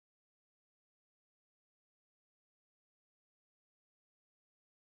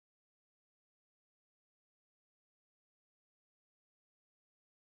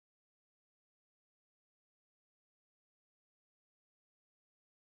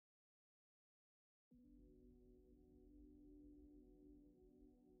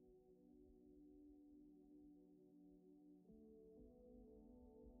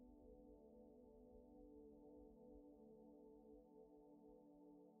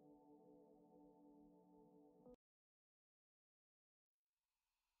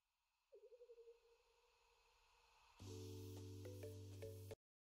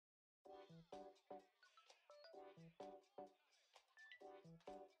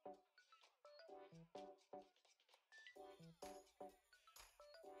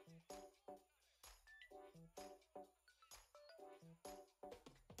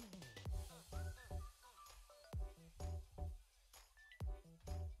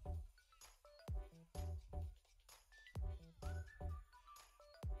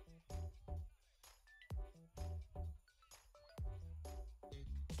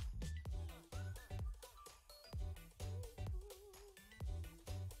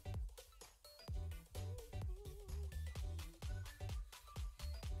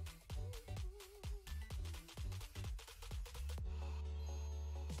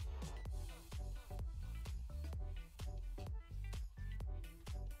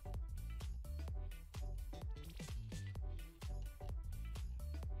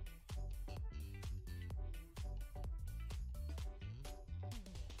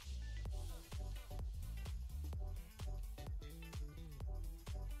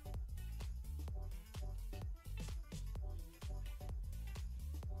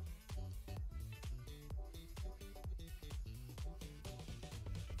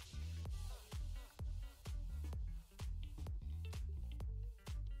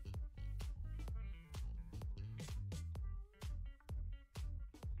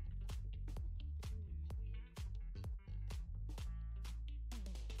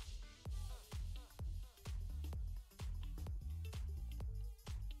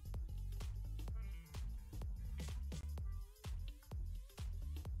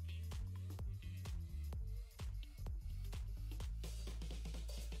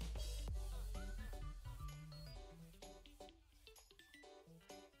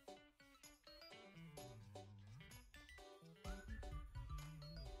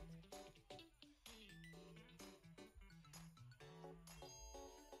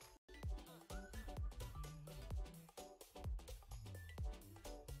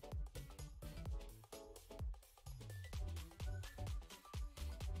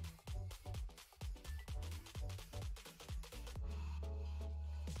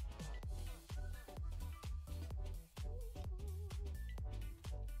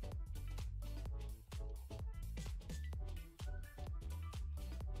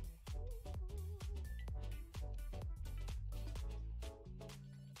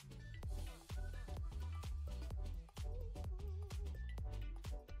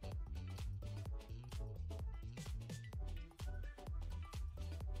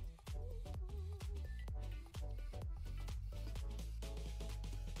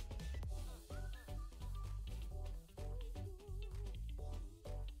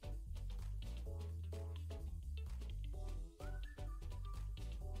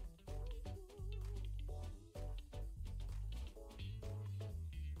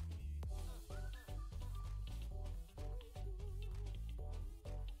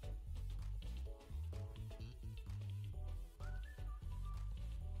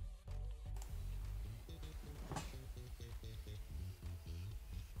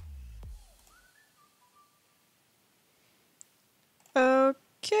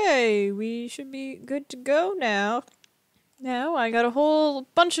Okay, we should be good to go now. Now, I got a whole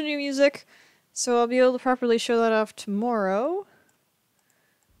bunch of new music, so I'll be able to properly show that off tomorrow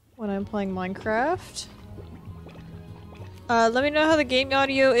when I'm playing Minecraft. Let me know how the game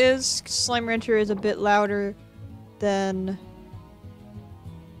audio is. Slime Rancher is a bit louder than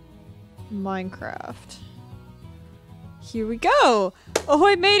Minecraft. Here we go!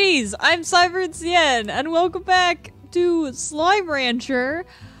 Ahoy mateys! I'm CyberCN, and welcome back to Slime Rancher.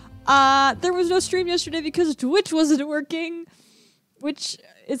 There was no stream yesterday because Twitch wasn't working, which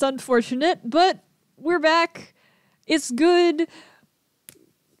is unfortunate, but we're back. It's good.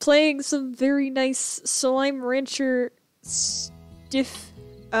 Playing some very nice Slime Rancher stiff.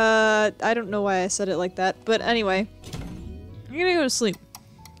 I don't know why I said it like that, but anyway. I'm gonna go to sleep.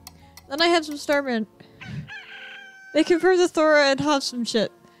 Then I have some Starman. They confirmed the Thora and have some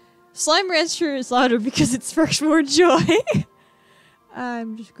shit. Slime Rancher is louder because it sparks more joy.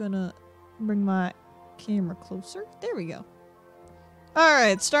 I'm just gonna bring my camera closer. There we go.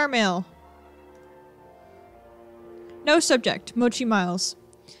 Alright, Star Mail. No subject. Mochi Miles.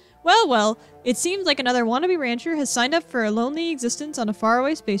 Well, well, it seems like another wannabe rancher has signed up for a lonely existence on a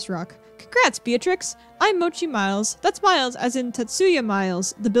faraway space rock. Congrats, Beatrix! I'm Mochi Miles. That's Miles, as in Tetsuya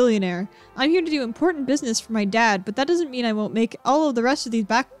Miles, the billionaire. I'm here to do important business for my dad, but that doesn't mean I won't make all of the rest of these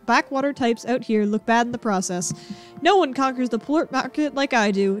backwater types out here look bad in the process. No one conquers the plort market like I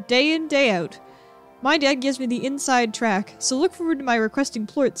do, day in, day out. My dad gives me the inside track, so look forward to my requesting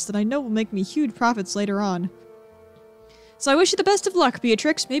plorts that I know will make me huge profits later on. So I wish you the best of luck,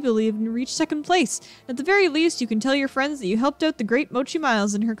 Beatrix. Maybe you'll even reach second place. At the very least, you can tell your friends that you helped out the great Mochi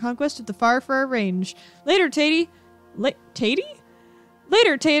Miles in her conquest of the far range. Later, Tatey. Tatey?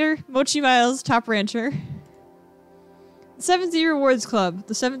 Later, Tater. Mochi Miles, top rancher. The 7Z Rewards Club.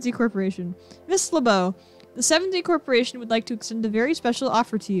 The 7Z Corporation. Miss LeBeau. The 7Z Corporation would like to extend a very special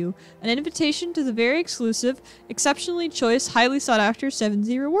offer to you. An invitation to the very exclusive, exceptionally choice, highly sought after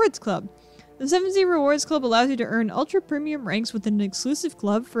 7Z Rewards Club. The 7Z Rewards Club allows you to earn ultra-premium ranks within an exclusive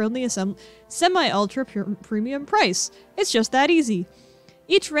club for only a semi-ultra-premium price. It's just that easy.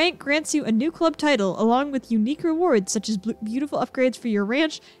 Each rank grants you a new club title, along with unique rewards such as beautiful upgrades for your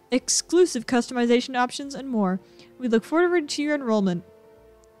ranch, exclusive customization options, and more. We look forward to your enrollment.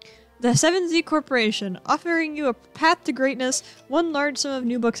 The 7Z Corporation, offering you a path to greatness, one large sum of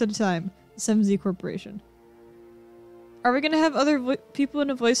new books at a time. The 7Z Corporation. Are we gonna have other people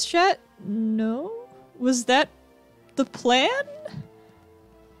in a voice chat? No? Was that the plan?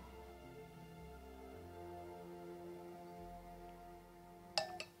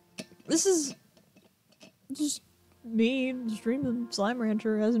 This is just me streaming Slime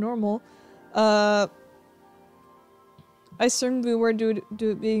Rancher as normal. I assumed we were do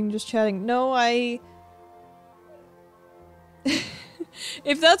it being just chatting. No,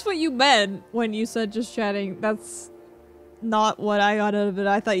 if that's what you meant when you said just chatting, that's not what I got out of it.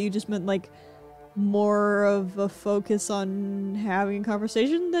 I thought you just meant like more of a focus on having a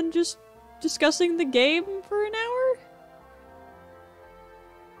conversation than just discussing the game for an hour.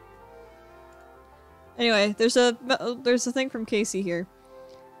 Anyway, there's a thing from Casey here.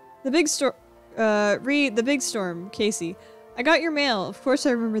 The big storm. Read the big storm, Casey. I got your mail. Of course I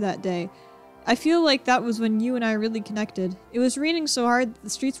remember that day. I feel like that was when you and I really connected. It was raining so hard that the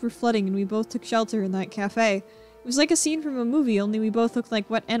streets were flooding and we both took shelter in that cafe. It was like a scene from a movie, only we both looked like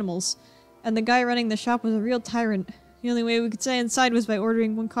wet animals. And the guy running the shop was a real tyrant. The only way we could stay inside was by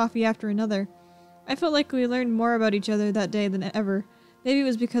ordering one coffee after another. I felt like we learned more about each other that day than ever. Maybe it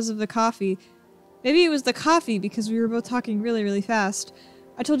was because of the coffee. Maybe it was the coffee because we were both talking really, really fast.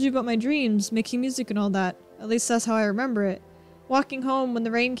 I told you about my dreams, making music and all that. At least that's how I remember it. Walking home, when the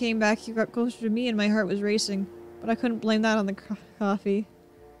rain came back, you got closer to me and my heart was racing. But I couldn't blame that on the coffee.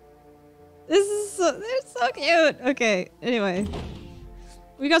 This is they're so cute! Okay, anyway.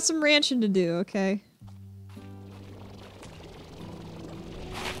 We got some ranching to do, okay?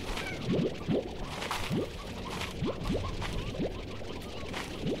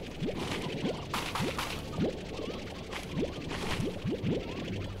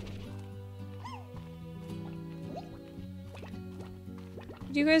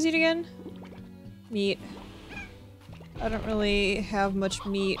 Do you guys eat again? Meat. I don't really have much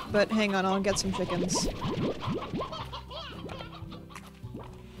meat, but hang on, I'll get some chickens.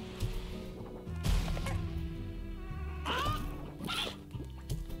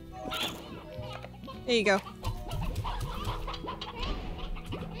 There you go.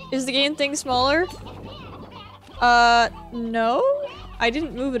 Is the game thing smaller? No? I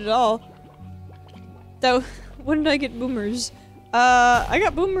didn't move it at all. Though, when did I get boomers? I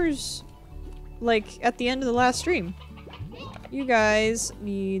got boomers, like, at the end of the last stream. You guys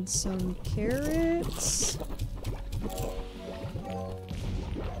need some carrots.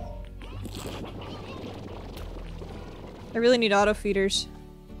 I really need auto feeders.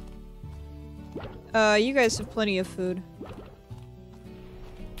 You guys have plenty of food.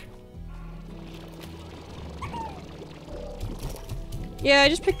 Yeah, I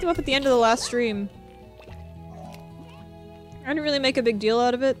just picked them up at the end of the last stream. I didn't really make a big deal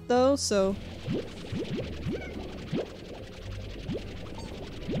out of it, though, so...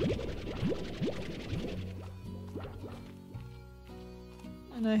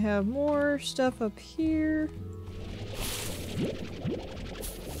 And I have more stuff up here.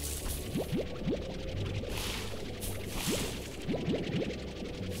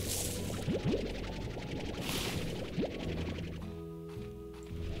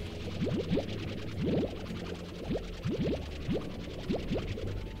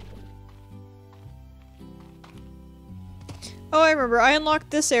 Oh, I remember. I unlocked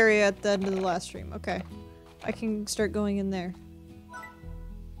this area at the end of the last stream. Okay. I can start going in there.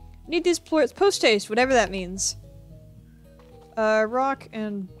 Need these post haste, whatever that means. Rock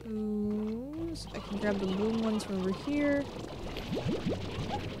and booms. I can grab the boom ones from over here.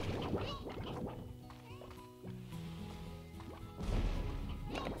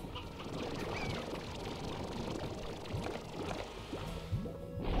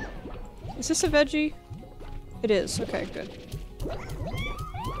 Is this a veggie? It is. Okay, good.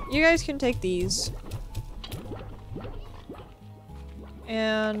 You guys can take these.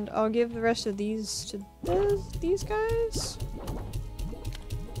 And I'll give the rest of these to these guys.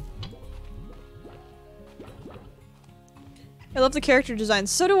 I love the character design.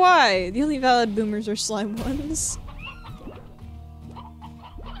 So do I! The only valid boomers are slime ones.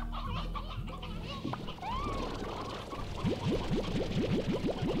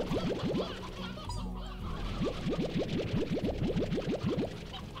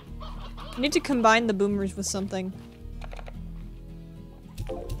 I need to combine the boomers with something.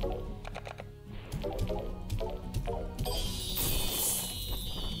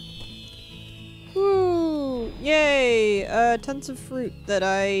 Woo! Yay! Tons of fruit that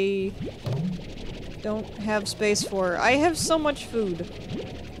I don't have space for. I have so much food.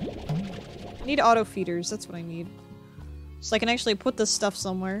 I need auto feeders, that's what I need. So I can actually put this stuff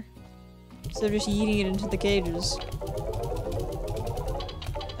somewhere. Instead of just yeeting it into the cages.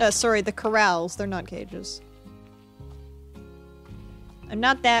 Sorry, the corrals. They're not cages. I'm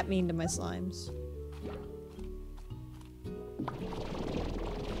not that mean to my slimes.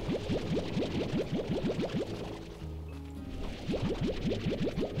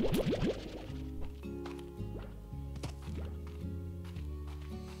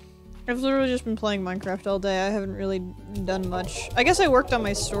 I've literally just been playing Minecraft all day. I haven't really done much. I guess I worked on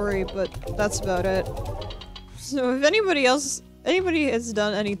my story, but that's about it. So if anybody has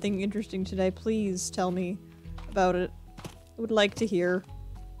done anything interesting today, please tell me about it. I would like to hear.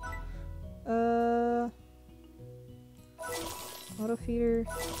 Auto feeder,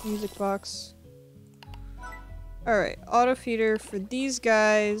 music box. Alright, auto feeder for these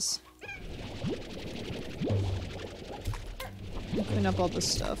guys. Clean up all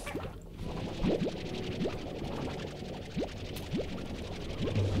this stuff.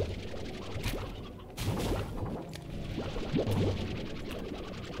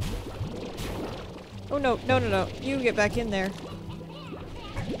 Oh no, no, no, no. You get back in there.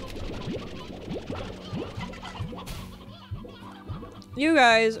 You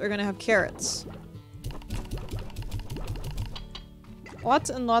guys are gonna have carrots. Lots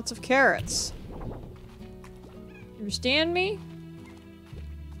and lots of carrots. Understand me?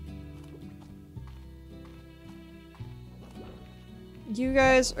 You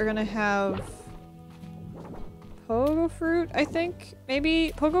guys are gonna have pogo fruit, I think?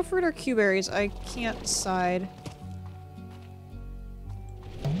 Maybe pogo fruit or Q berries. I can't decide.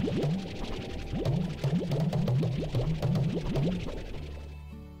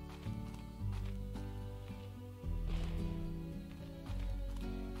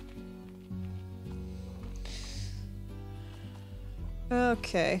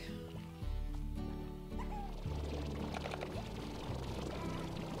 Okay.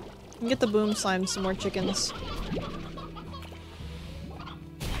 Get the boom slime some more chickens.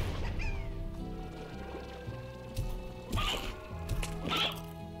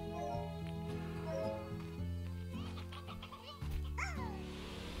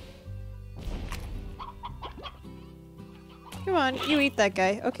 Come on, you eat that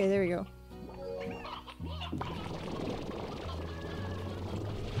guy. Okay, there we go.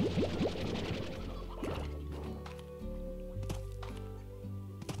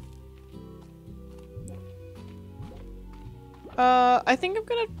 I think I'm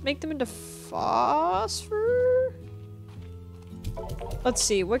gonna make them into phosphor? Let's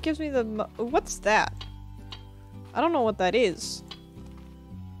see, what gives me the what's that? I don't know what that is.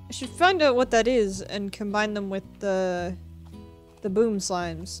 I should find out what that is and combine them with the boom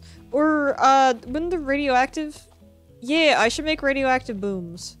slimes. Or, wouldn't the radioactive? Yeah, I should make radioactive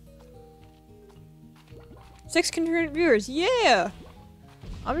booms. 6 concurrent viewers, yeah!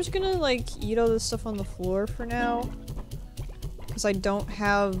 I'm just gonna, like, eat all this stuff on the floor for now. Because I don't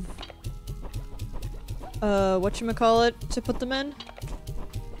have, whatchamacallit to put them in.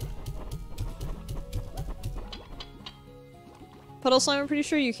 Puddle slime, I'm pretty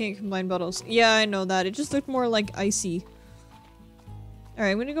sure you can't combine puddles. Yeah, I know that. It just looked more like icy.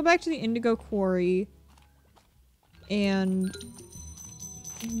 Alright, I'm gonna go back to the indigo quarry. And...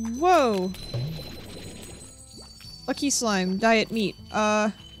 whoa! Lucky slime, diet meat.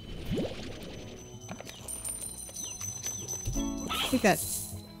 Take that.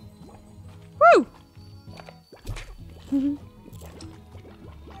 Woo! I'm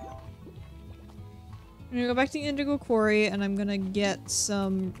gonna go back to the indigo quarry and I'm gonna get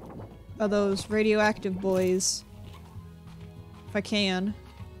some of those radioactive boys. If I can.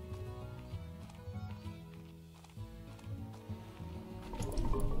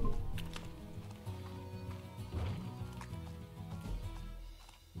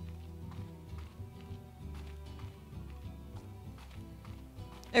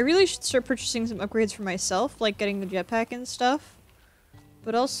 I really should start purchasing some upgrades for myself, like getting the jetpack and stuff.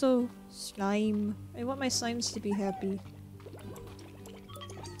 But also, slime. I want my slimes to be happy.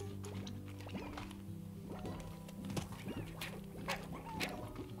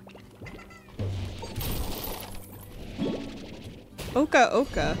 Oka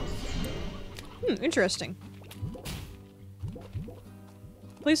Oka. Interesting.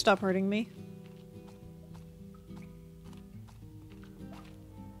 Please stop hurting me.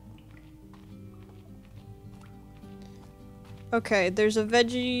 Okay, there's a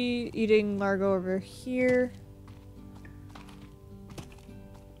veggie eating Largo over here.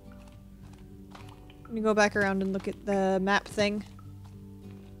 Let me go back around and look at the map thing.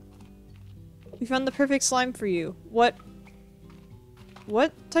 We found the perfect slime for you. What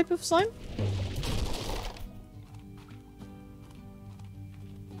type of slime?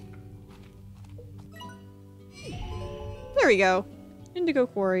 There we go. Indigo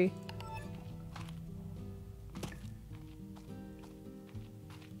quarry.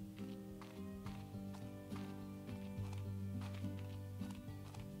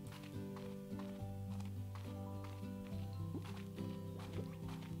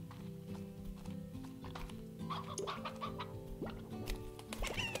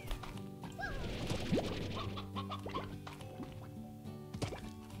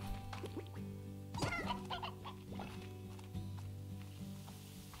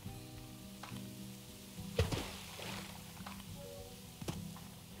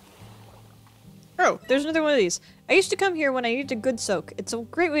 Oh, there's another one of these. I used to come here when I needed a good soak. It's a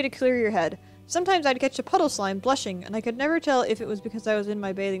great way to clear your head. Sometimes I'd catch a puddle slime blushing, and I could never tell if it was because I was in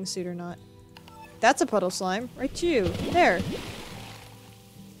my bathing suit or not. That's a puddle slime. Right to you. There.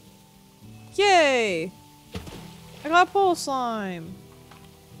 Yay! I got a puddle slime.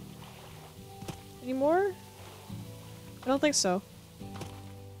 Any more? I don't think so.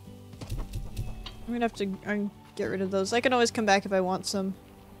 I'm gonna have to get rid of those. I can always come back if I want some.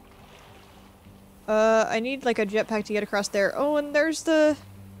 I need like a jetpack to get across there. Oh, and there's the...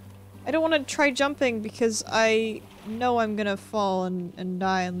 I don't want to try jumping because I know I'm gonna fall and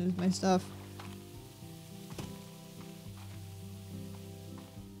die and lose my stuff.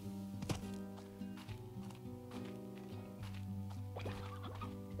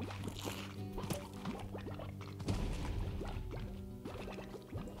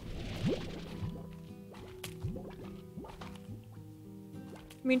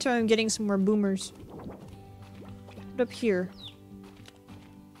 Meantime, I'm getting some more boomers. What up here?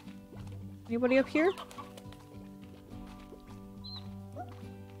 Anybody up here?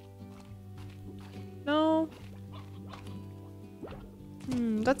 No?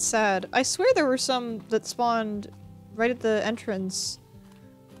 That's sad. I swear there were some that spawned right at the entrance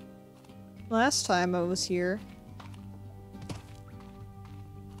last time I was here.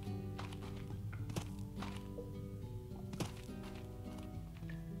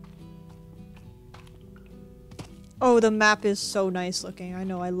 Oh, the map is so nice looking. I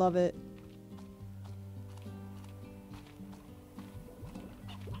know, I love it.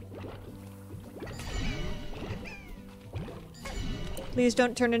 Please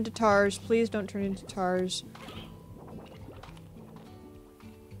don't turn into tars. Please don't turn into tars.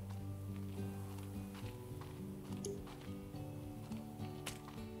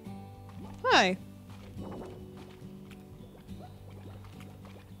 Hi.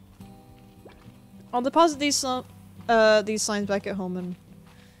 I'll deposit these slimes back at home and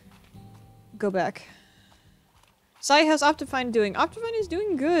go back. Sai, how's Optifine doing? Optifine is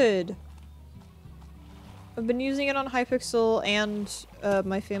doing good. I've been using it on Hypixel and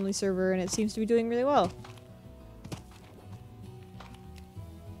my family server, and it seems to be doing really well.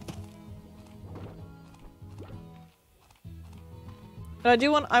 But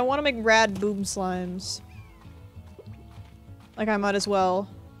I want to make rad boom slimes. Like, I might as well.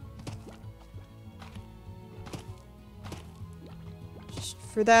 Just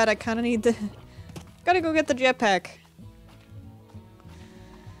for that, I kind of need the... Gotta go get the jetpack.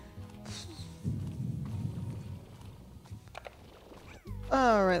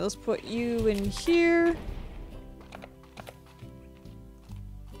 Alright, let's put you in here.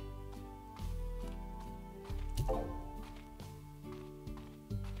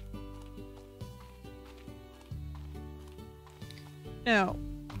 Now,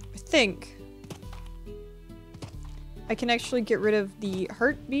 I think I can actually get rid of the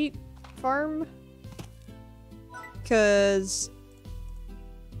heartbeat farm, because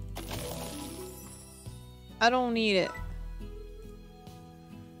I don't need it.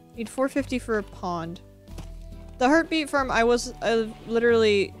 Need 450 for a pond. The heartbeat farm, I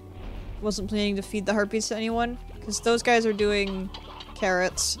literally wasn't planning to feed the heartbeats to anyone, because those guys are doing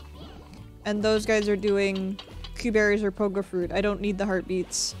carrots, and those guys are doing berries or pogo fruit. I don't need the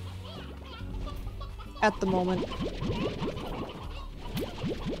heartbeats at the moment.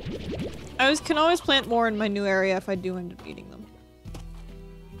 I can always plant more in my new area if I do end up needing them.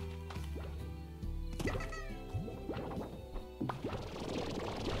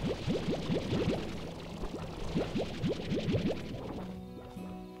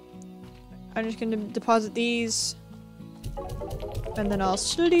 I'm just gonna deposit these and then I'll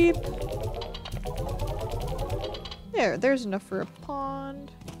sleep. There's enough for a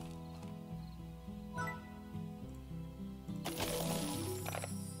pond.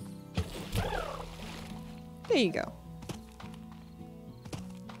 There you go.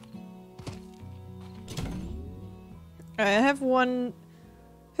 I have one.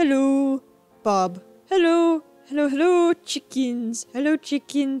 Hello, Bob. Hello. Hello, hello, chickens. Hello,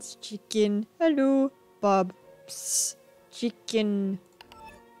 chickens. Chicken. Hello, Bob. Psst. Chicken.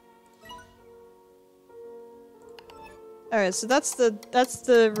 Alright, so that's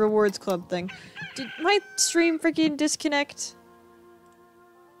the rewards club thing. Did my stream freaking disconnect?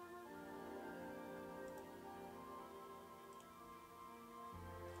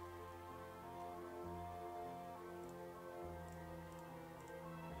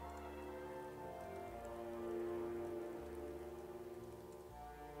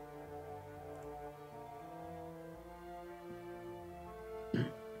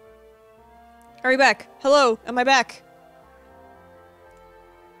 Are we back? Hello, am I back?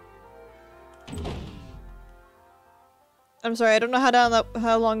 I'm sorry, I don't know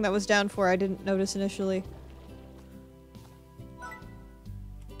how long that was down for. I didn't notice initially.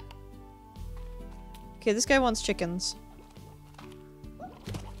 Okay, this guy wants chickens.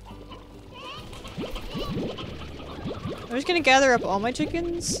 I'm just gonna gather up all my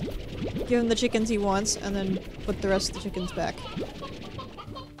chickens, give him the chickens he wants, and then put the rest of the chickens back.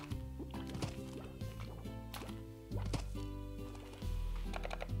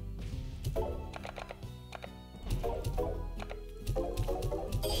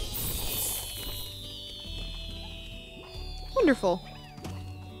 Wonderful.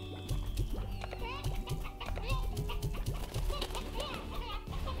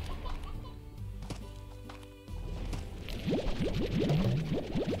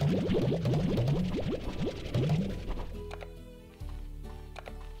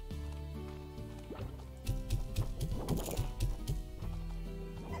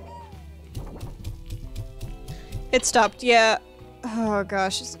 It stopped, yeah. Oh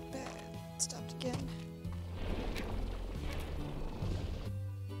gosh, is it bad? It stopped again.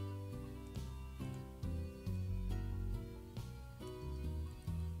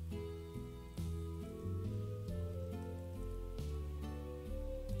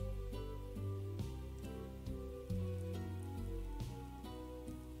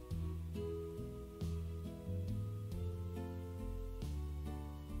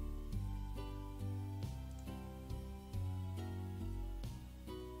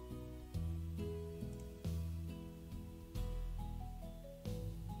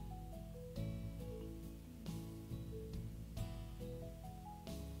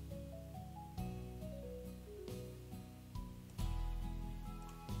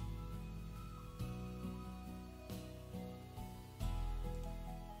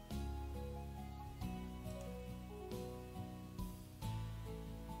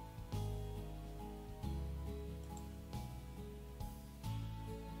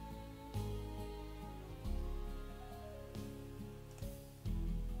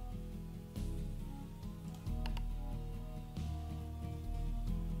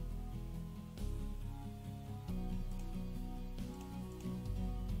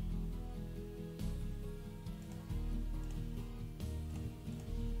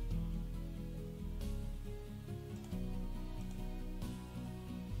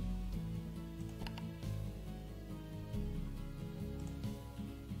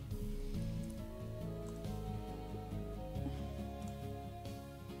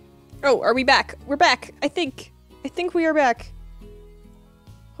 Oh, are we back? We're back. I think we are back.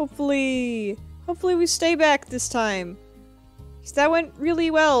 Hopefully we stay back this time. 'Cause that went really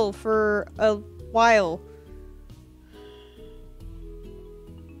well for a while.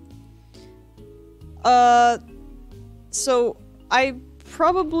 So I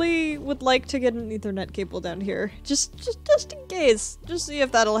probably would like to get an Ethernet cable down here. Just in case. Just see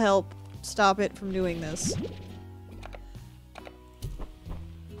if that'll help stop it from doing this.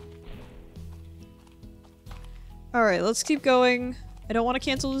 Alright, let's keep going. I don't want to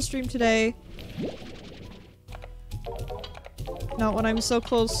cancel the stream today. Not when I'm so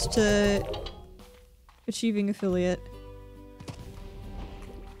close to achieving affiliate.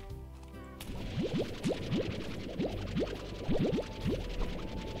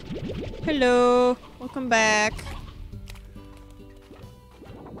 Hello, welcome back.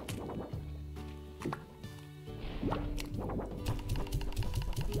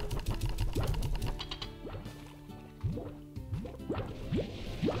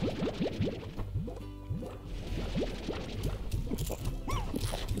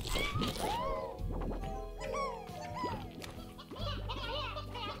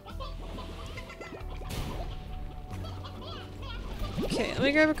 Okay, let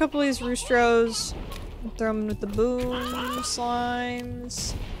me grab a couple of these roostros. Throw them with the boom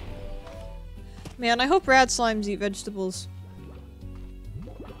slimes. Man, I hope rad slimes eat vegetables.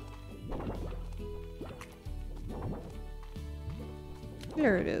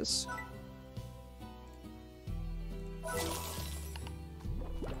 There it is.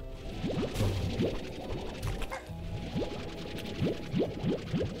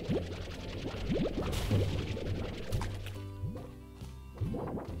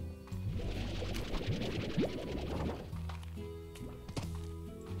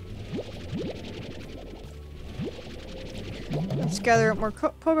 Let's gather up more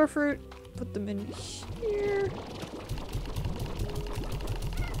pogo fruit, put them in here.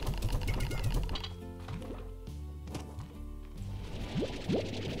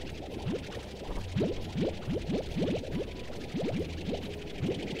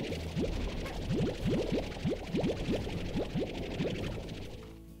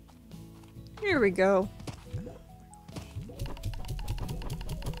 Here we go.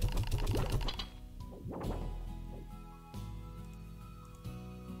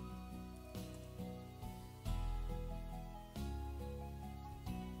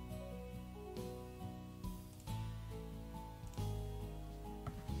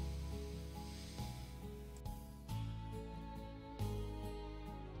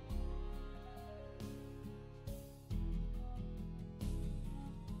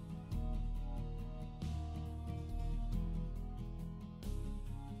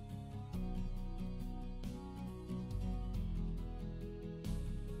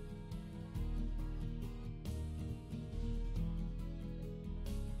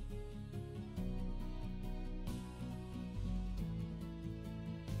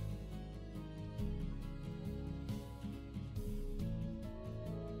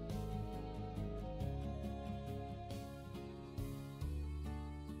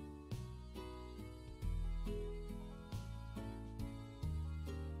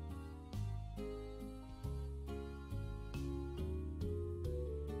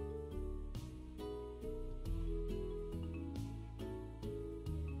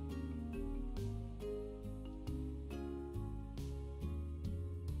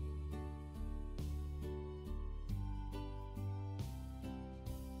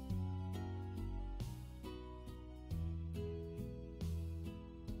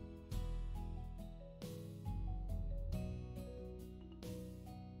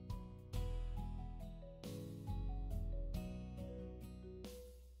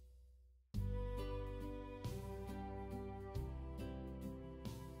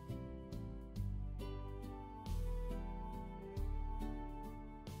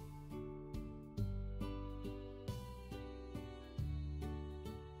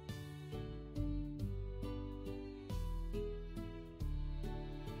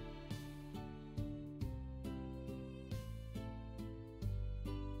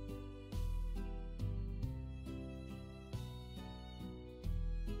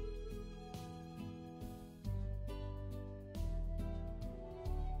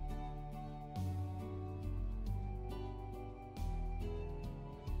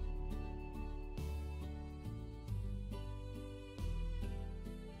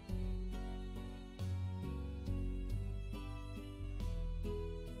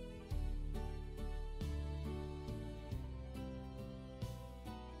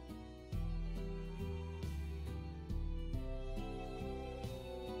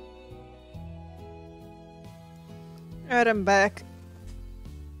 Alright, I'm back.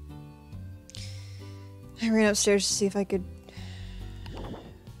 I ran upstairs to see if I could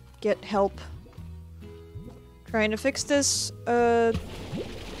get help trying to fix this, but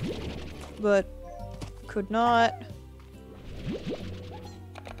could not.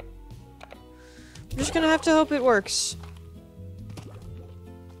 I'm just gonna have to hope it works.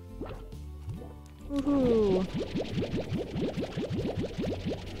 Woohoo.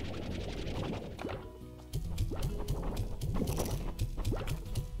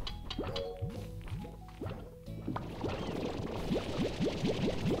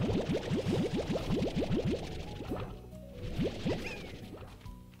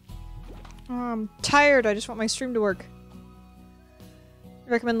 I'm tired, I just want my stream to work. I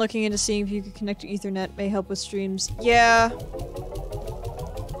recommend looking into seeing if you could connect to Ethernet, may help with streams. Yeah.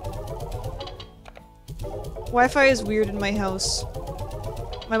 Wi-Fi is weird in my house.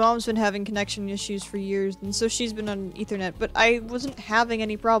 My mom's been having connection issues for years, and so she's been on Ethernet, but I wasn't having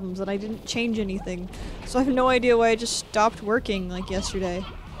any problems, and I didn't change anything. So I have no idea why it just stopped working, like, yesterday.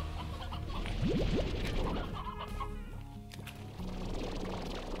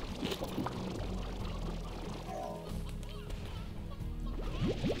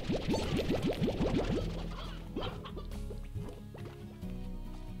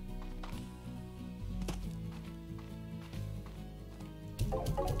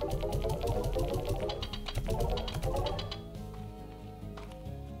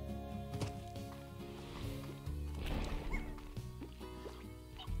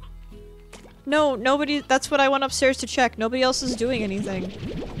 No, nobody- that's what I went upstairs to check. Nobody else is doing anything.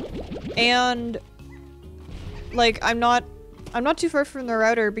 And like, I'm not too far from the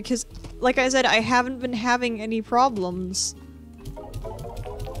router because, like I said, I haven't been having any problems.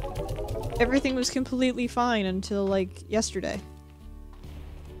 Everything was completely fine until, like, yesterday.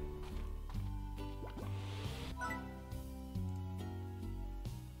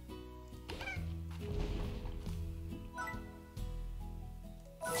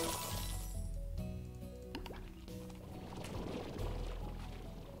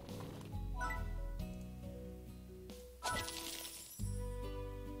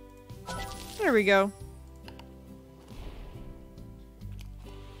 There we go.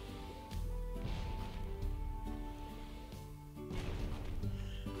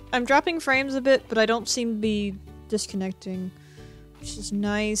 I'm dropping frames a bit, but I don't seem to be disconnecting, which is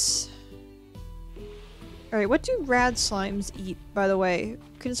nice. Alright, what do rad slimes eat, by the way?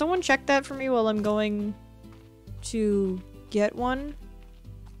 Can someone check that for me while I'm going to get one?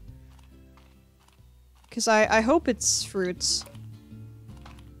 Because I hope it's fruits.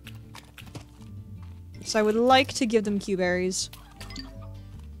 So I would like to give them Q-berries.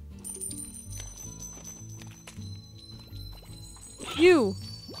 You!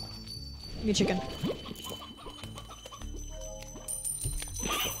 Give me chicken.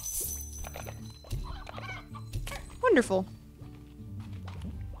 Wonderful.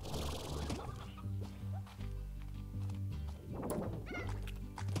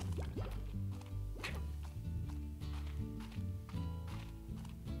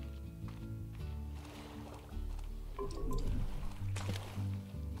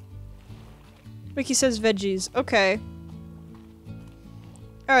 Wiki says veggies. Okay.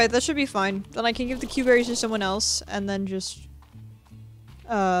 Alright, that should be fine. Then I can give the Q-berries to someone else, and then just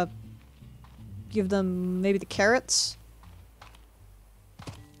give them maybe the carrots?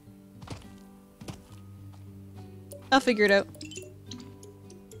 I'll figure it out.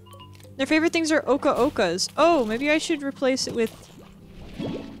 Their favorite things are Oka Okas. Oh, maybe I should replace it with...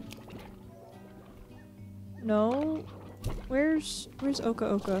 No? Where's Oka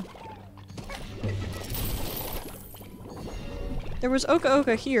Oka? There was Oka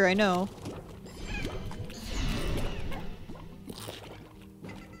Oka here, I know.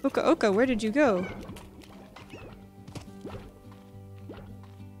 Oka Oka, where did you go?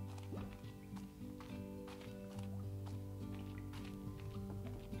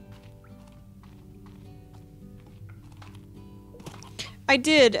 I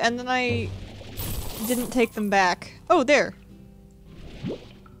did, and then I didn't take them back. Oh, there!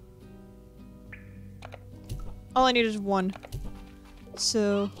 All I need is one.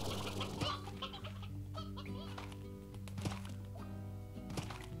 So...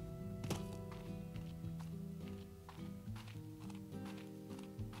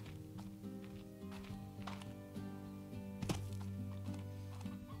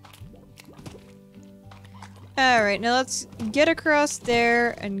 Alright, now let's get across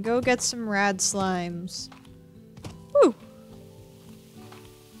there and go get some rad slimes. Woo!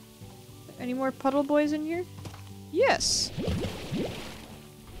 Any more puddle boys in here? Yes!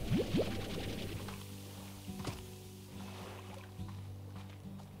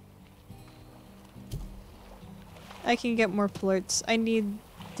 I can get more plorts. I need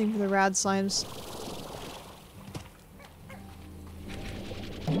thing for the rad slimes.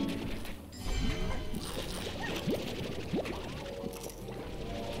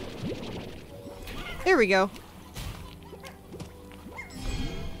 There we go.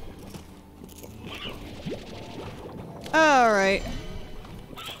 Alright.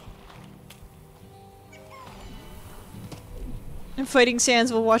 I'm fighting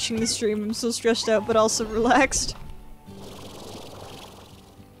Sans while watching the stream. I'm so stressed out, but also relaxed.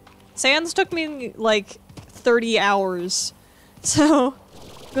 Sans took me, like, 30 hours. So,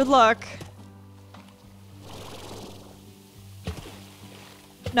 good luck.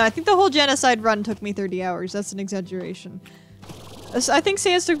 No, I think the whole genocide run took me 30 hours. That's an exaggeration. I think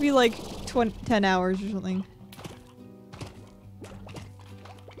Sans took me, like, 10 hours or something.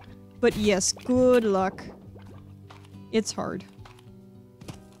 But yes, good luck. It's hard.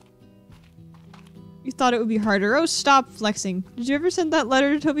 You thought it would be harder. Oh, stop flexing. Did you ever send that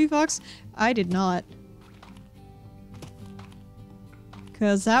letter to Toby Fox? I did not.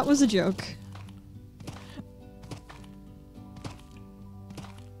 'Cause that was a joke.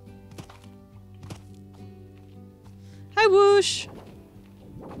 Hi, Whoosh!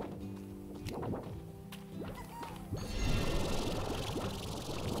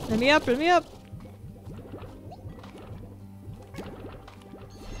 Let me up, let me up!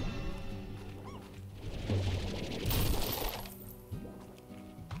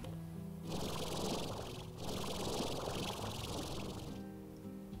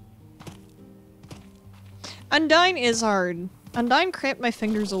 Undyne is hard. Undyne cramped my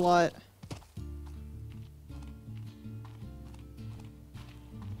fingers a lot.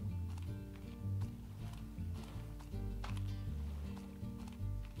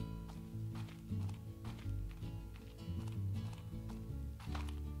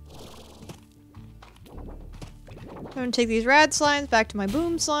 I'm gonna take these rad slimes back to my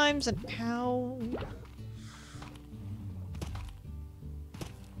boom slimes and ow.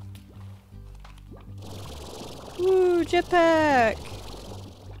 Woo, jetpack!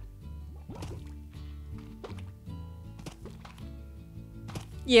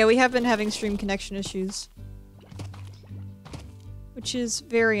 Yeah, we have been having stream connection issues. Which is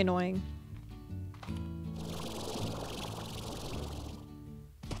very annoying.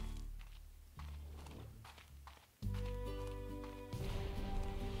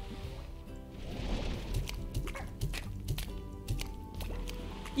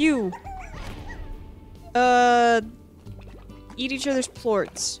 You! Eat each other's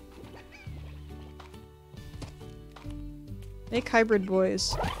plorts. Make hybrid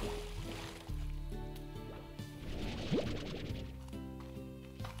boys.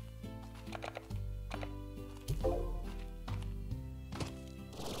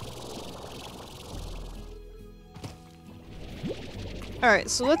 Alright,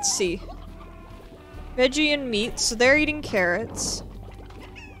 so let's see. Veggie and meat, so they're eating carrots.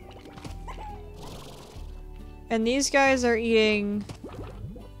 And these guys are eating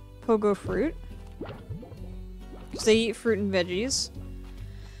pogo fruit. Because they eat fruit and veggies.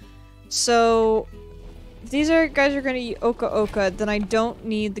 So, if these guys are gonna eat oka oka, then I don't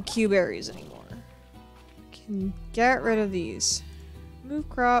need the Q berries anymore. I can get rid of these. Move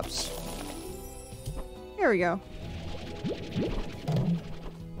crops. There we go.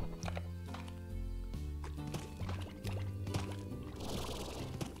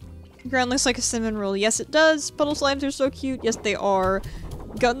 Ground looks like a cinnamon roll. Yes, it does. Puddle slimes are so cute. Yes, they are.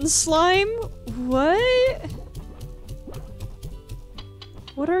 Gun slime? What?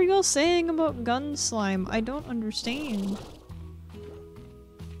 What are y'all saying about gun slime? I don't understand.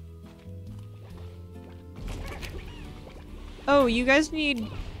 Oh, you guys need...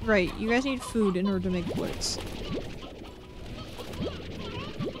 Right, you guys need food in order to make bullets.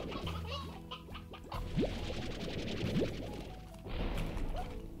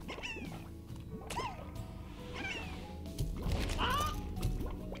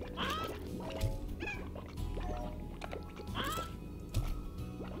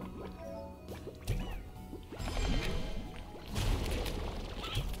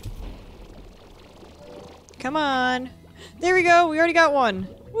 Come on. There we go. We already got one.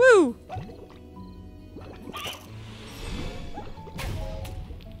 Woo!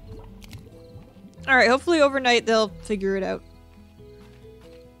 Alright, hopefully overnight they'll figure it out.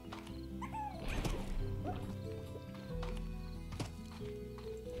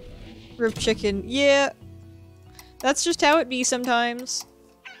 Rib chicken. Yeah. That's just how it be sometimes.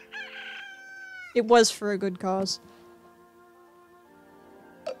 It was for a good cause.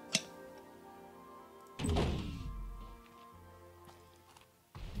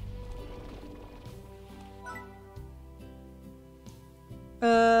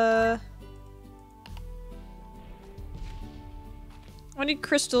 I need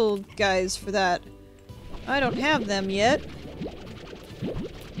crystal guys for that. I don't have them yet.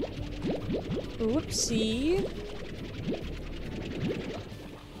 Whoopsie.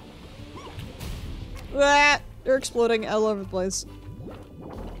 Ah, they're exploding all over the place.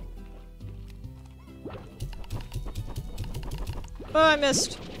 Oh, I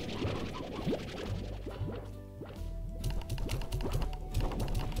missed.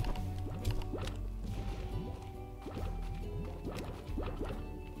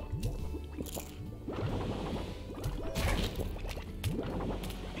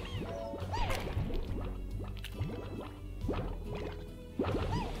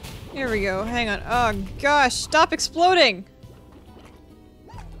 Here we go, hang on. Oh gosh, stop exploding!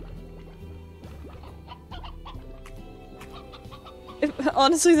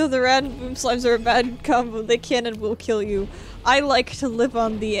 Honestly though, the rad and boom slimes are a bad combo. They can and will kill you. I like to live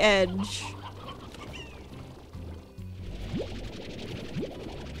on the edge.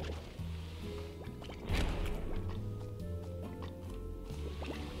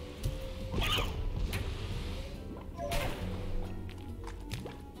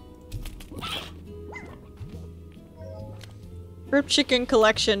 Rip chicken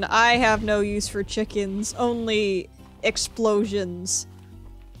collection. I have no use for chickens, only explosions.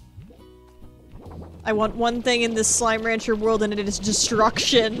 I want one thing in this Slime Rancher world and it is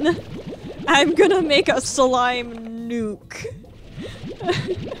destruction. I'm gonna make a slime nuke.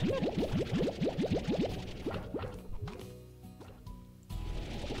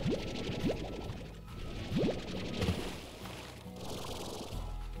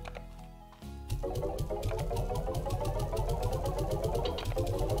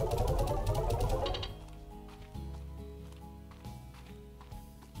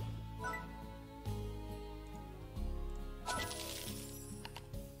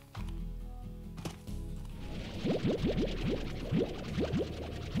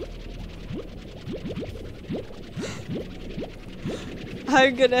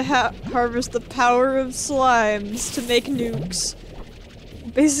 I'm gonna harvest the power of slimes to make nukes.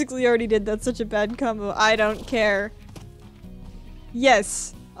 Basically already did, that's such a bad combo. I don't care.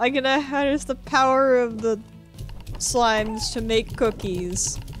 Yes, I'm gonna harness the power of the slimes to make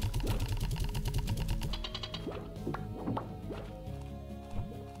cookies.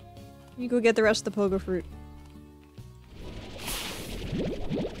 You go get the rest of the pogo fruit.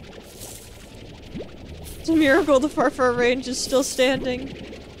 It's a miracle the Farfar range is still standing.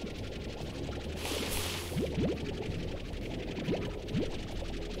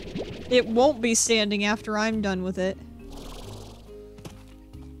 It won't be standing after I'm done with it.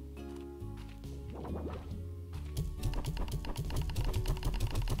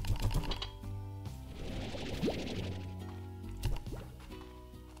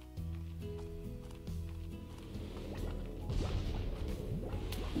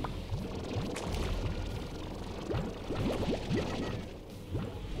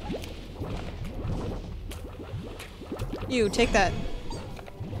 You, take that.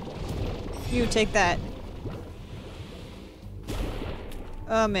 You, take that.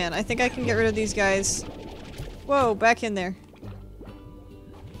 Oh man, I think I can get rid of these guys. Whoa, back in there.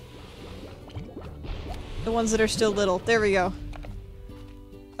 The ones that are still little. There we go.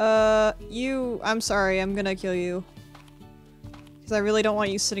 You... I'm sorry, I'm gonna kill you. Because I really don't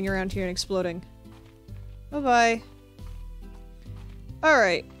want you sitting around here and exploding. Bye-bye.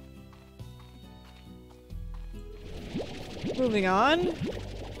 Alright. Moving on.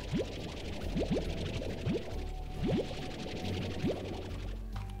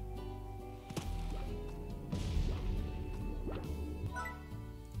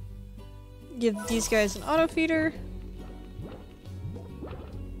 Give these guys an auto feeder.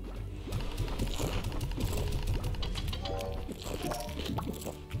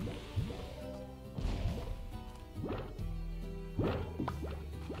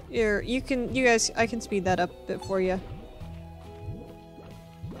 Here, you guys, I can speed that up a bit for you.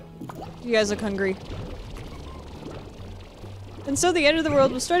 You guys look hungry. And so the end of the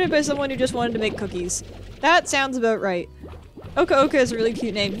world was started by someone who just wanted to make cookies. That sounds about right. Oka Oka is a really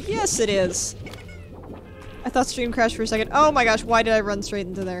cute name. Yes, it is! I thought stream crashed for a second. Oh my gosh, why did I run straight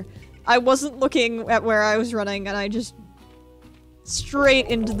into there? I wasn't looking at where I was running and I just... straight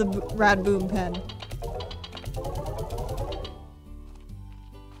into the rad boom pen.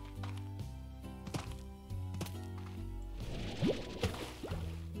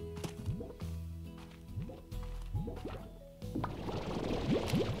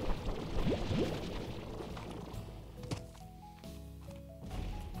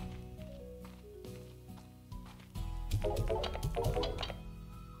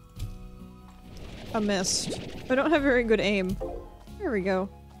 a mist. I don't have very good aim. There we go.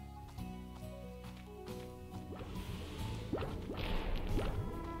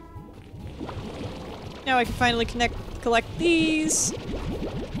 Now I can finally collect these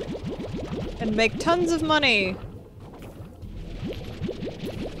and make tons of money.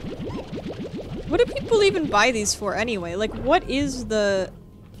 What do people even buy these for anyway? Like, what is the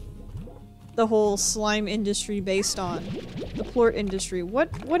whole slime industry based on? The plort industry.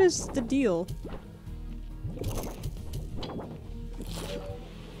 What is the deal?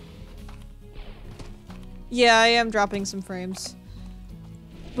 Yeah, I am dropping some frames.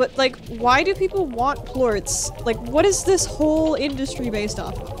 But, like, why do people want plorts? Like, what is this whole industry based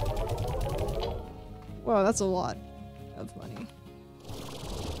off of? Whoa, that's a lot of money.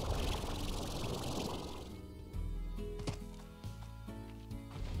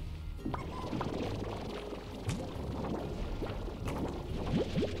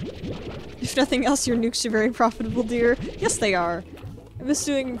 If nothing else, your nukes are very profitable, dear. Yes, they are. I'm just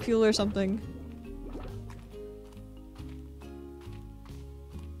doing fuel or something.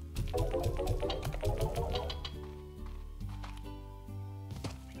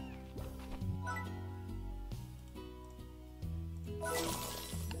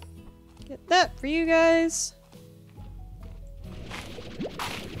 Get that for you guys.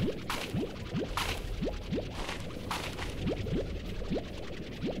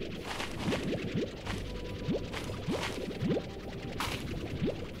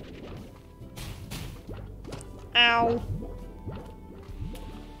 Ow.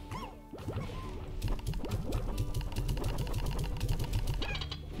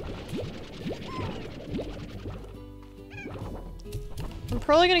 I'm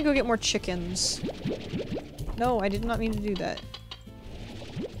probably gonna go get more chickens. No, I did not mean to do that.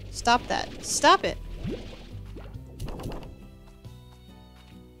 Stop that. Stop it!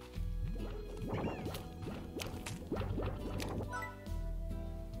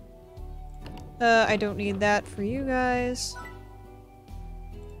 I don't need that for you guys.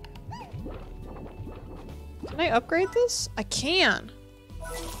 Can I upgrade this? I can!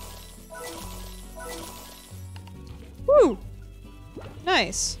 Woo!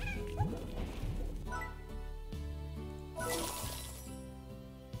 Nice.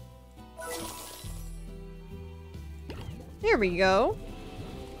 There we go.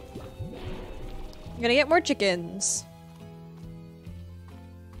 I'm gonna get more chickens.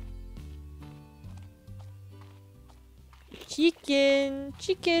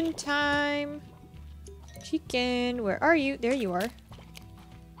 Chicken time. Chicken, where are you? There you are.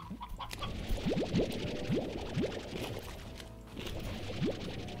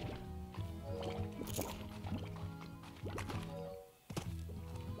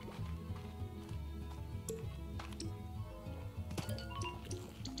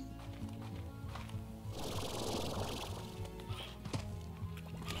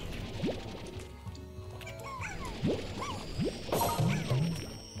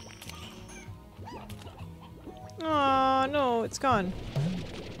 Aw, no, it's gone.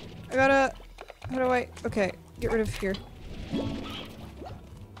 I gotta... How do I... Okay, get rid of here.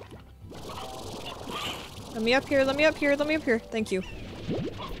 Let me up here, let me up here, let me up here. Thank you.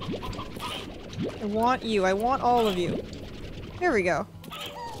 I want you. I want all of you. There we go.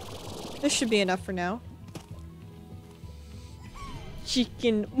 This should be enough for now.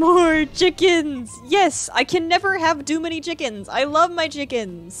 Chicken. More chickens! Yes! I can never have too many chickens! I love my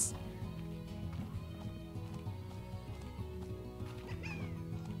chickens!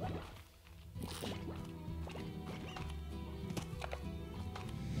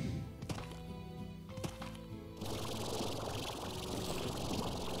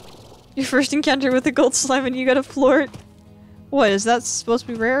 Your first encounter with a gold slime and you got a plort. What, is that supposed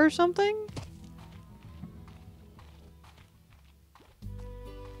to be rare or something?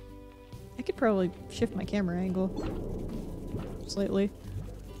 I could probably shift my camera angle slightly.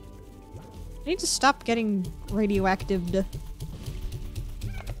 I need to stop getting radioactive.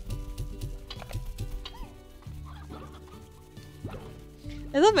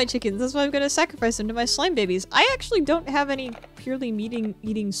 I love my chickens, that's why I'm gonna sacrifice them to my slime babies. I actually don't have any purely eating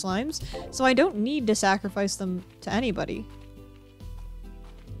slimes, so I don't need to sacrifice them to anybody.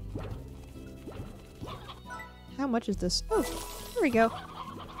 How much is this? Oh, there we go.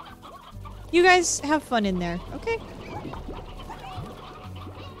 You guys have fun in there, okay?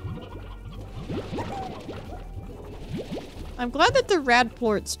 I'm glad that the rad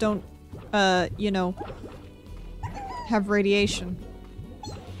plorts don't, you know, have radiation.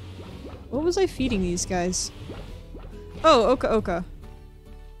 What was I feeding these guys? Oh, Oka Oka.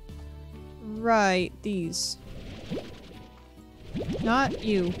 Right, these. Not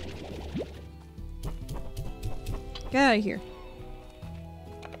you. Get out of here.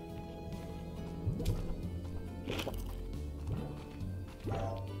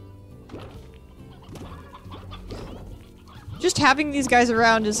 Just having these guys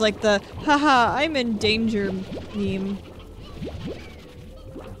around is like the haha, I'm in danger meme.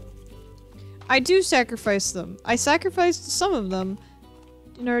 I do sacrifice them. I sacrificed some of them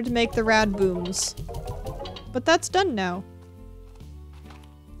in order to make the rad booms. But that's done now.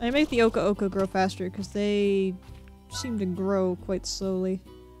 I make the Oka Oka grow faster because they seem to grow quite slowly.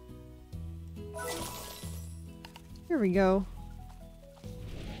 Here we go.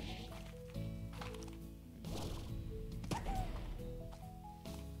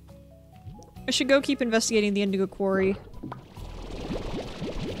 I should go keep investigating the Indigo Quarry.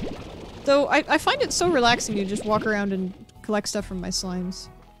 Though, I find it so relaxing to just walk around and collect stuff from my slimes.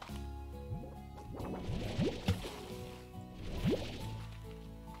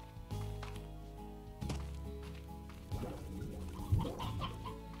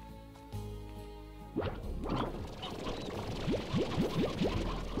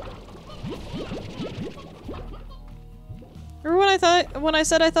 Remember when I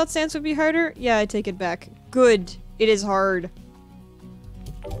said I thought Sans would be harder? Yeah, I take it back. Good. It is hard.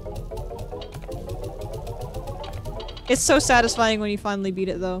 It's so satisfying when you finally beat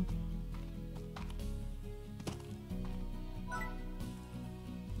it, though.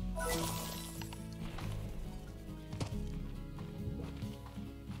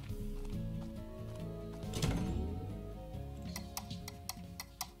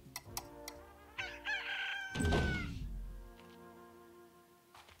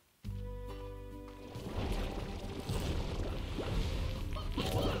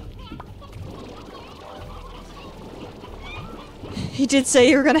 He did say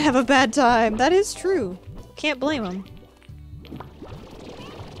you were gonna have a bad time. That is true. Can't blame him.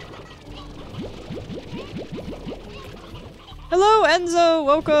 Hello, Enzo!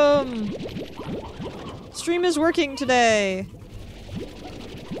 Welcome! Stream is working today.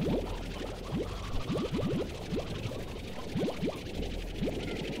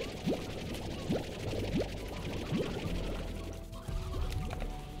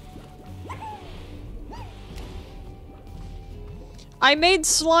 I made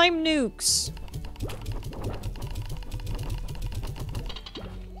slime nukes.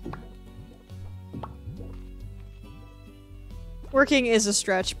 Working is a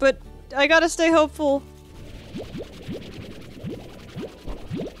stretch, but I gotta stay hopeful.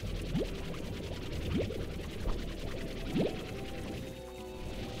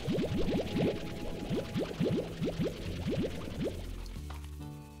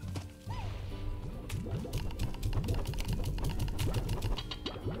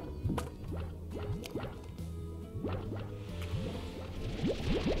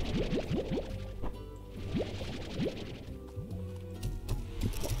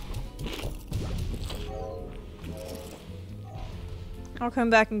 I'll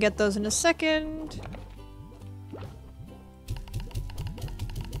come back and get those in a second.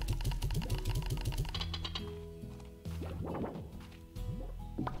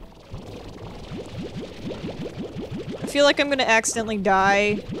 I feel like I'm gonna accidentally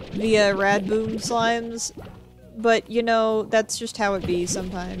die via rad boom slimes, but you know, that's just how it be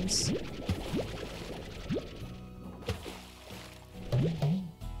sometimes.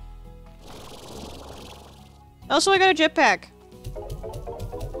 Also, I got a jetpack.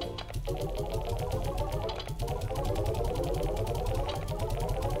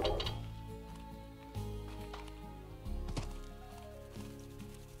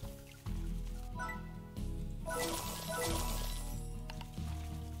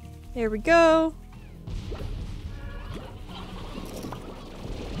 There we go.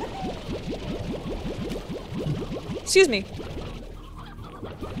 Excuse me.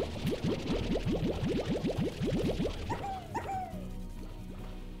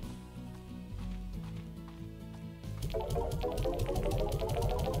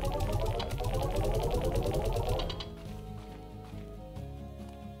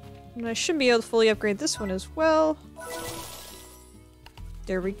 And I should be able to fully upgrade this one as well.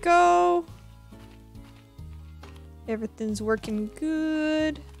 There we go. Everything's working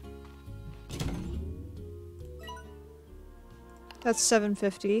good. That's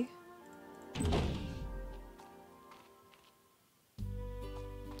 750.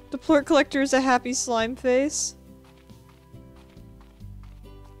 The plort collector is a happy slime face.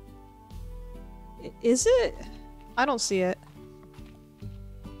 Is it? I don't see it.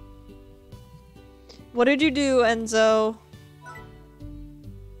 What did you do, Enzo?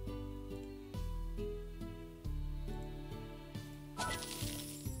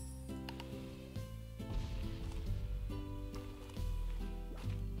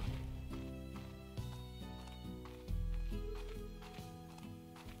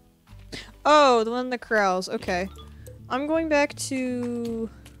 Oh, the one in the corrals. Okay. I'm going back to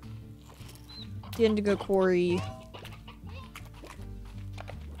the Indigo Quarry.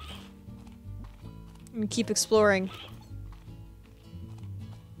 And keep exploring.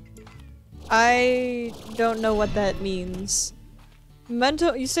 I don't know what that means.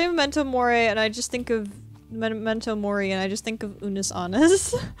 You say Memento Mori and I just think of Memento Mori and I just think of Unus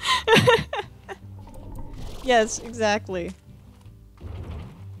Annus. Yes, exactly.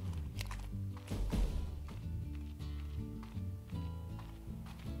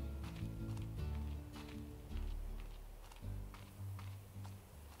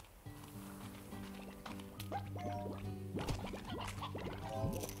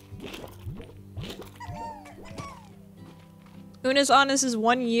 Unus Annus is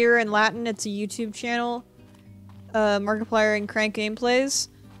 1 year in Latin. It's a YouTube channel. Markiplier and Crank Gameplays.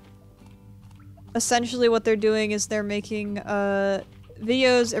 Essentially what they're doing is they're making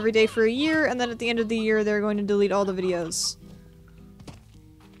videos every day for a year, and then at the end of the year they're going to delete all the videos.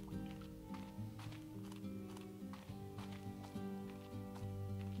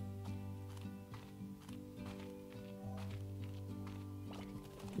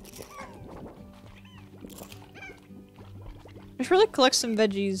 I should really collect some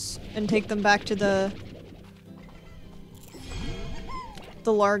veggies and take them back to the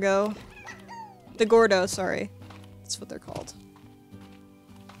Largo. The Gordo, sorry. That's what they're called.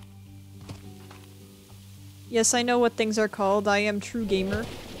 Yes, I know what things are called. I am true gamer.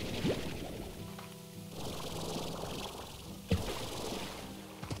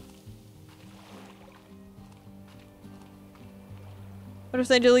 What if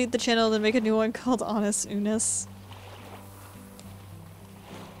they delete the channel and make a new one called Honest Unus?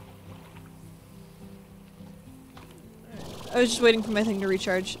 I was just waiting for my thing to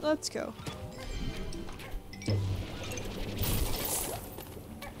recharge. Let's go.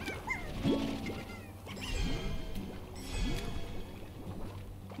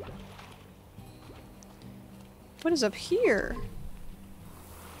 What is up here?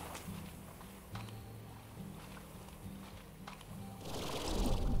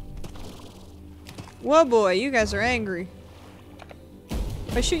 Whoa boy, you guys are angry.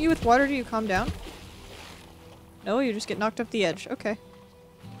 If I shoot you with water, do you calm down? No, you just get knocked off the edge. Okay.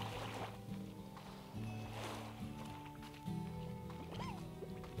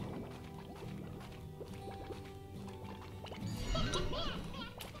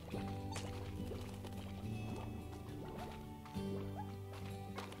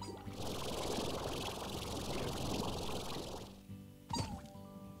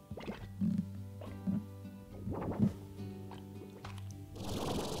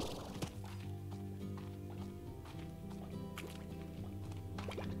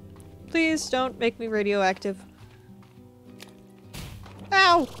 Please don't make me radioactive.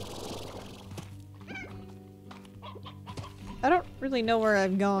 Ow! I don't really know where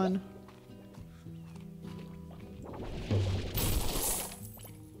I've gone.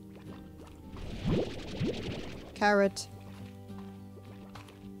 Carrot.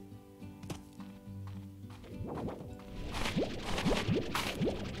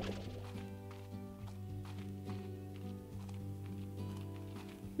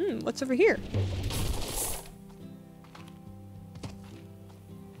 What's over here?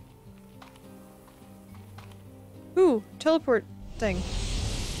 Ooh, teleport thing.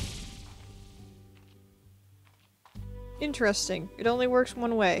 Interesting. It only works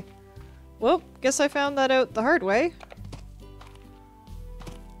one way. Well, guess I found that out the hard way.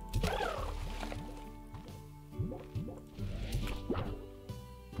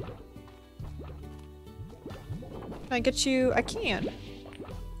 Can I get you? I can.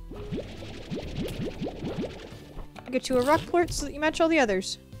 Get you a rock plort so that you match all the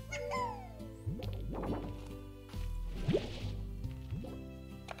others.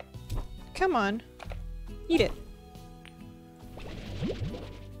 Come on. Eat it.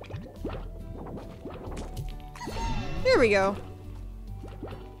 There we go.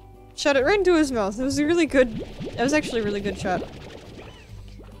 Shot it right into his mouth. It was a really good... It was actually a really good shot.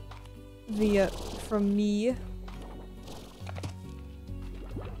 From me.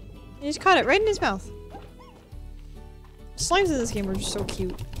 He just caught it right in his mouth. Slimes in this game are just so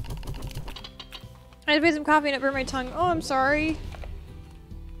cute. I had to pay some coffee and it burned my tongue. Oh, I'm sorry.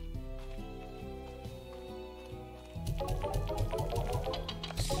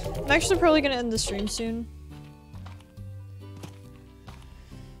 I'm actually probably gonna end the stream soon.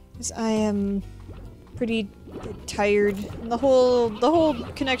 Because I am pretty tired. The whole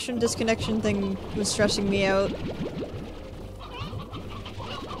connection disconnection thing was stressing me out.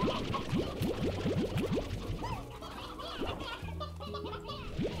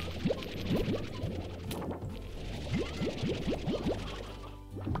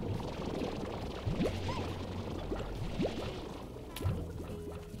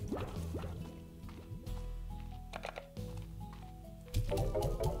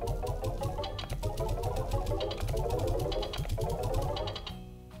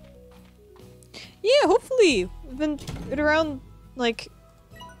 see. We've been at around, like,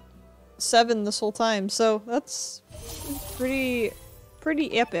 7 this whole time, so that's pretty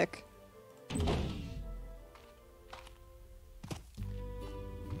epic.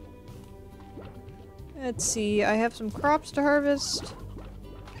 Let's see, I have some crops to harvest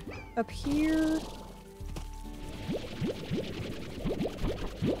up here.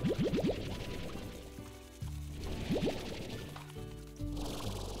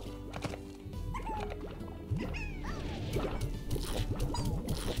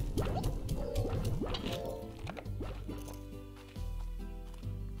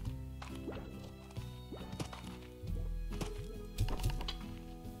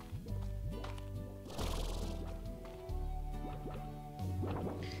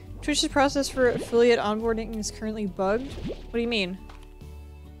 Twitch's process for affiliate onboarding is currently bugged? What do you mean?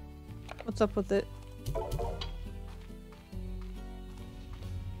 What's up with it?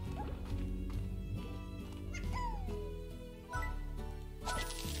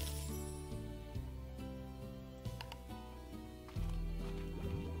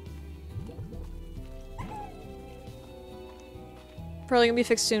 Probably gonna be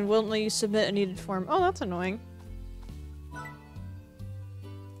fixed soon. Won't let you submit a needed form. Oh, that's annoying.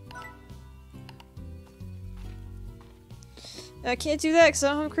 I can't do that because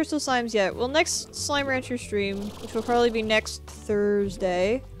I don't have crystal slimes yet. Well, next Slime Rancher stream, which will probably be next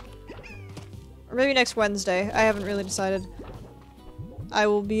Thursday, or maybe next Wednesday. I haven't really decided. I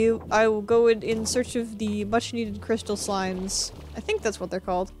will go in search of the much needed crystal slimes. I think that's what they're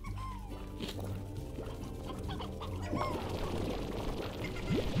called.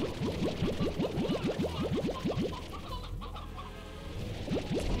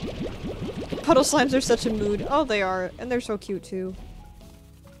 Puddle slimes are such a mood. Oh, they are. And they're so cute, too.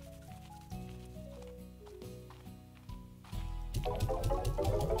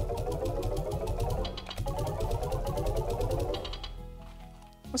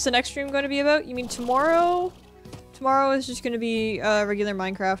 What's the next stream going to be about? You mean tomorrow? Tomorrow is just going to be regular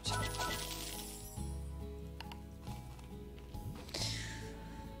Minecraft.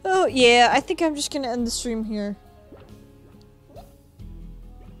 Oh, yeah. I think I'm just going to end the stream here.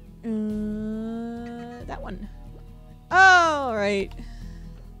 That one. Oh, right.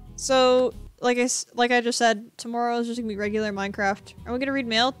 So, like I just said, tomorrow is just gonna be regular Minecraft. Are we gonna read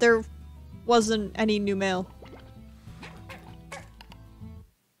mail? There wasn't any new mail.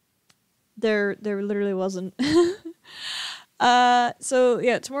 There literally wasn't. So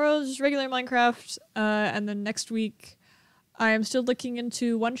yeah, tomorrow is just regular Minecraft, and then next week, I am still looking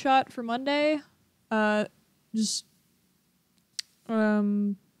into one shot for Monday.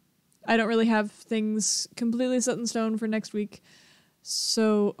 I don't really have things completely set in stone for next week,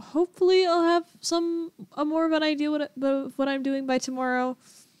 so hopefully I'll have more of an idea what I'm doing by tomorrow.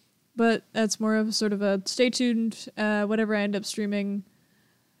 But that's more of sort of a stay tuned. Whatever I end up streaming,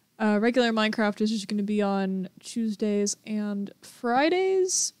 regular Minecraft is just going to be on Tuesdays and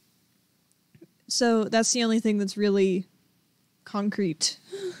Fridays. So that's the only thing that's really concrete.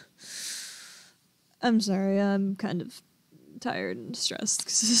 I'm sorry, I'm kind of tired and stressed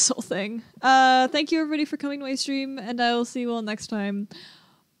because of this whole thing. Thank you everybody for coming to my stream, and I will see you all next time.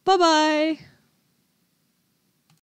 Bye bye!